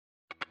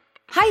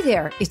Hi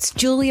there, it's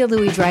Julia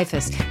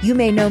Louis-Dreyfus. You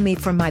may know me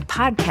from my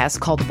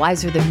podcast called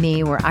Wiser Than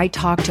Me, where I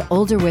talk to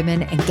older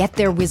women and get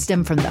their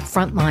wisdom from the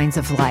front lines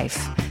of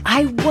life.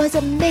 I was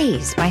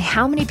amazed by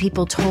how many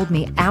people told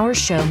me our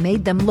show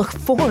made them look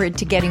forward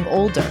to getting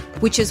older,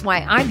 which is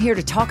why I'm here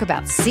to talk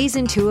about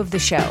Season 2 of the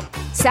show.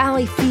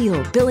 Sally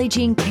Field, Billie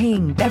Jean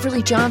King,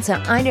 Beverly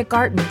Johnson, Ina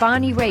Garten,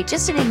 Bonnie Raitt,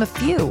 just to name a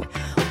few.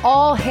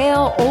 All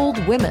hail old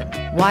women.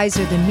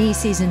 Wiser Than Me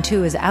Season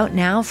 2 is out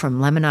now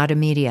from Lemonada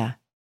Media.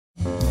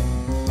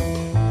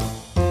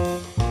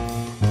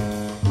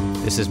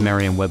 This is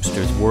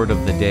Merriam-Webster's Word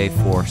of the Day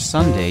for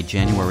Sunday,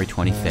 January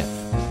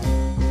 25th.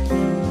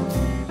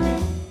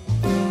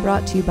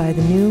 Brought to you by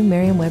the new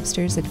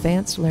Merriam-Webster's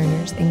Advanced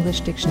Learners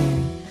English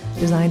Dictionary,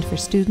 designed for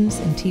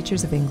students and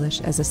teachers of English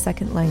as a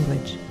second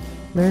language.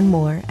 Learn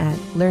more at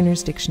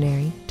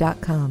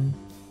learnersdictionary.com.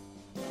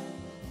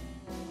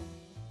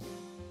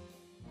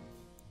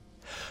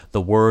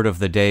 The word of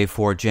the day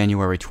for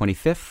January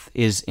 25th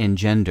is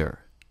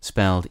engender,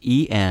 spelled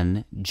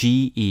E-N-G-E-N-D-E-R.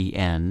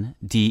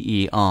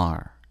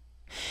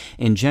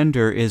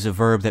 Engender is a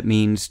verb that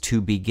means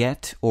to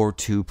beget or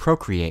to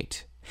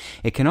procreate.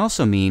 It can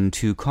also mean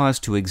to cause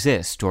to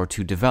exist or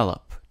to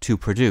develop, to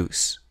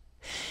produce.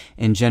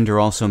 Engender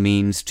also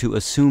means to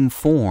assume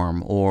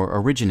form or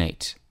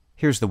originate.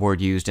 Here's the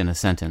word used in a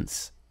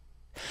sentence.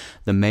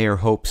 The mayor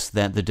hopes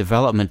that the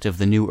development of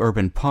the new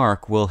urban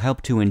park will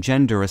help to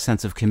engender a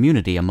sense of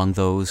community among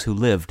those who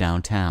live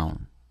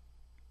downtown.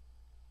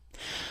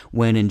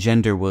 When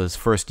engender was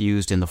first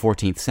used in the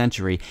 14th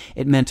century,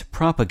 it meant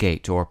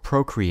propagate or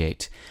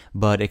procreate,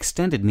 but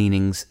extended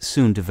meanings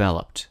soon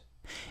developed.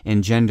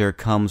 Engender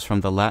comes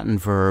from the Latin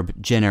verb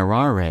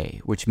generare,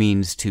 which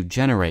means to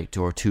generate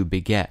or to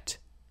beget.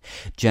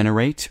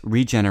 Generate,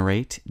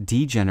 regenerate,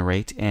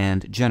 degenerate,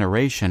 and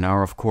generation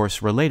are of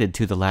course related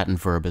to the Latin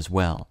verb as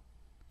well.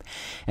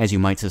 As you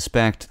might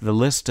suspect, the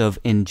list of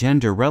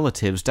engender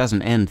relatives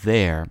doesn't end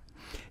there.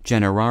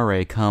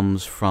 Generare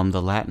comes from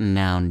the Latin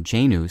noun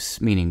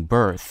genus, meaning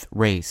birth,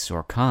 race,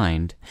 or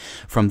kind.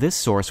 From this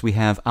source we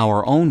have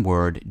our own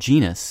word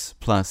genus,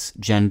 plus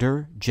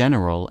gender,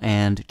 general,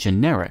 and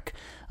generic,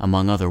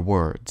 among other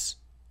words.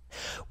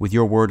 With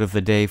your word of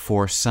the day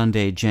for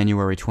Sunday,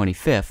 January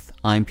 25th,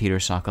 I'm Peter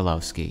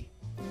Sokolowski.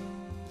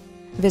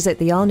 Visit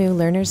the all-new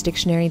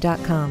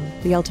learnersdictionary.com,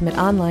 the ultimate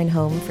online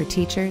home for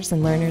teachers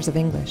and learners of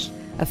English.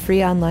 A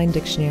free online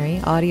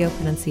dictionary, audio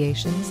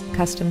pronunciations,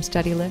 custom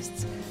study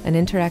lists, and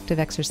interactive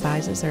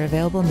exercises are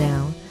available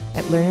now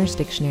at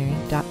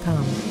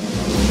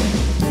learnersdictionary.com.